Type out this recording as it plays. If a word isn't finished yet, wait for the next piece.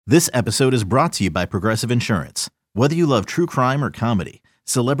This episode is brought to you by Progressive Insurance. Whether you love true crime or comedy,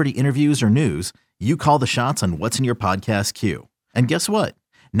 celebrity interviews or news, you call the shots on what's in your podcast queue. And guess what?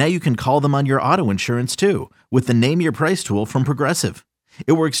 Now you can call them on your auto insurance too with the Name Your Price tool from Progressive.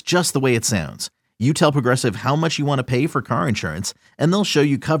 It works just the way it sounds. You tell Progressive how much you want to pay for car insurance, and they'll show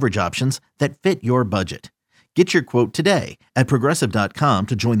you coverage options that fit your budget. Get your quote today at Progressive.com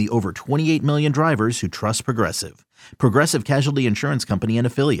to join the over 28 million drivers who trust Progressive. Progressive Casualty Insurance Company and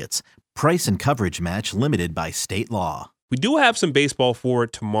Affiliates. Price and coverage match limited by state law. We do have some baseball for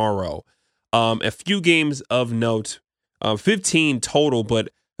tomorrow. A few games of note, 15 total, but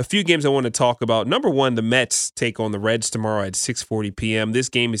a few games I want to talk about. Number one, the Mets take on the Reds tomorrow at 6:40 p.m. This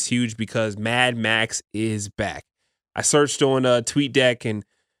game is huge because Mad Max is back. I searched on TweetDeck and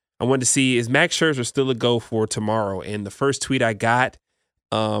I wanted to see, is Max Scherzer still a go for tomorrow? And the first tweet I got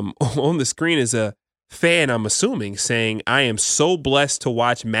on the screen is a fan, I'm assuming, saying, I am so blessed to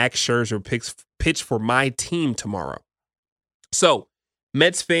watch Max Scherzer pitch for my team tomorrow. So,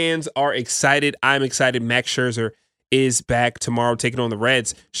 Mets fans are excited. I'm excited. Max Scherzer is back tomorrow taking on the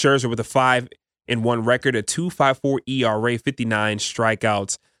Reds. Scherzer with a 5-1 record, a 2.54 ERA, 59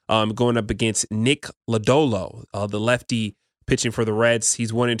 strikeouts, going up against Nick Lodolo, the lefty pitching for the Reds.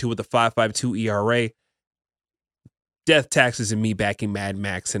 He's 1-2 with a 5.52 ERA. Death taxes and me backing Mad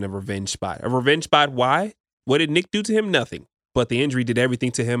Max in a revenge spot. A revenge spot, why? What did Nick do to him? Nothing. But the injury did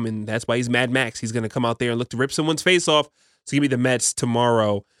everything to him, and that's why he's Mad Max. He's going to come out there and look to rip someone's face off. So give me the Mets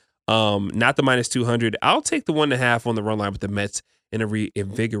tomorrow. Not the minus 200. I'll take the 1.5 on the run line with the Mets in a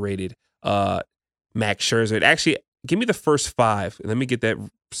reinvigorated Max Scherzer. Actually, give me the first 5. Let me get that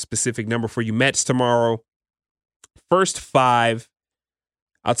specific number for you. Mets tomorrow. First 5.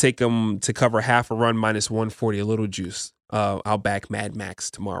 I'll take them to cover half a run, minus 140, a little juice. I'll back Mad Max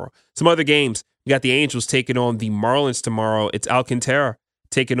tomorrow. Some other games. We got the Angels taking on the Marlins tomorrow. It's Alcantara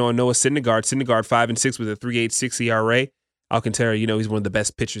taking on Noah Syndergaard. Syndergaard 5-6 with a 3.86 ERA. Alcantara, he's one of the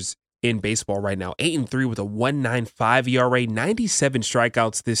best pitchers in baseball right now. 8-3 with a 1.95 ERA, 97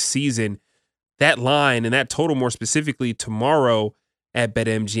 strikeouts this season. That line and that total more specifically tomorrow at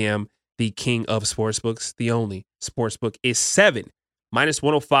BetMGM, the king of sportsbooks, the only sportsbook, is 7. Minus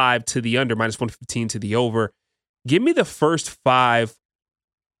 105 to the under, minus 115 to the over. Give me the first 5.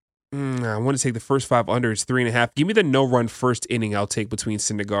 I want to take the first 5 under. It's 3.5. Give me the no-run first inning I'll take between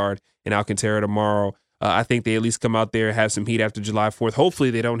Syndergaard and Alcantara tomorrow. I think they at least come out there and have some heat after July 4th. Hopefully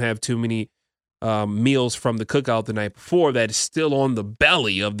they don't have too many meals from the cookout the night before that is still on the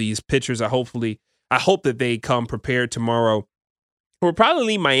belly of these pitchers. I hope that they come prepared tomorrow. We'll probably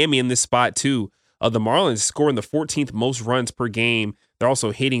leave Miami in this spot too. The Marlins scoring the 14th most runs per game. They're also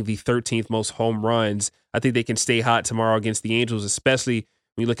hitting the 13th most home runs. I think they can stay hot tomorrow against the Angels, especially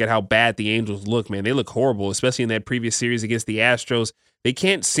when you look at how bad the Angels look, man. They look horrible, especially in that previous series against the Astros. They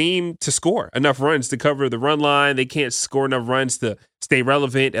can't seem to score enough runs to cover the run line. They can't score enough runs to stay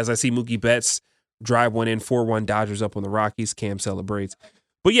relevant, as I see Mookie Betts drive one in, 4-1 Dodgers up on the Rockies. Cam celebrates.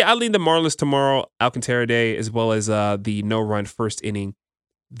 But yeah, I lean the Marlins tomorrow, Alcantara Day, as well as the no-run first inning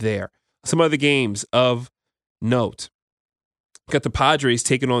there. Some other games of note. Got the Padres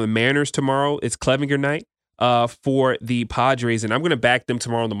taking on the Mariners tomorrow. It's Clevinger night for the Padres, and I'm going to back them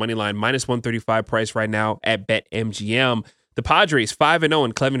tomorrow on the money line. Minus 135 price right now at BetMGM. The Padres 5-0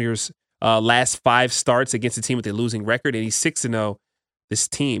 in Clevinger's last 5 starts against a team with a losing record, and he's 6-0 this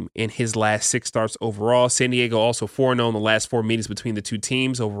team in his last 6 starts overall. San Diego also 4-0 in the last 4 meetings between the two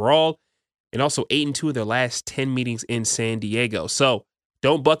teams overall, and also 8-2 in their last 10 meetings in San Diego. So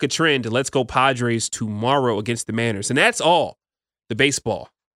don't buck a trend. Let's go Padres tomorrow against the Mariners. And that's all the baseball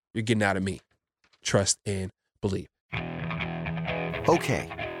you're getting out of me. Trust and believe. Okay,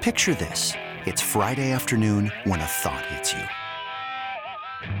 picture this. It's Friday afternoon when a thought hits you.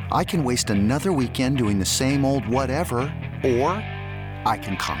 I can waste another weekend doing the same old whatever, or I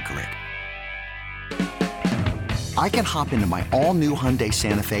can conquer it. I can hop into my all-new Hyundai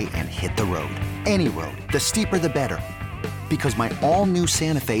Santa Fe and hit the road. Any road. The steeper, the better. Because my all-new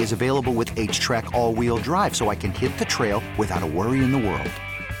Santa Fe is available with H-Track all-wheel drive, so I can hit the trail without a worry in the world.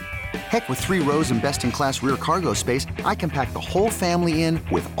 Heck, with 3 rows and best-in-class rear cargo space, I can pack the whole family in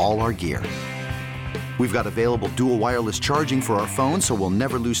with all our gear. We've got available dual wireless charging for our phones, so we'll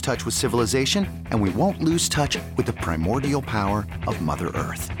never lose touch with civilization, and we won't lose touch with the primordial power of Mother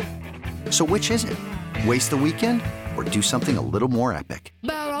Earth. So which is it? Waste the weekend or do something a little more epic?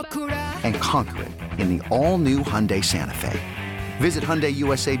 And conquer it in the all-new Hyundai Santa Fe. Visit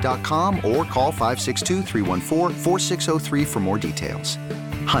HyundaiUSA.com or call 562-314-4603 for more details.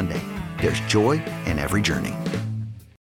 Hyundai, there's joy in every journey.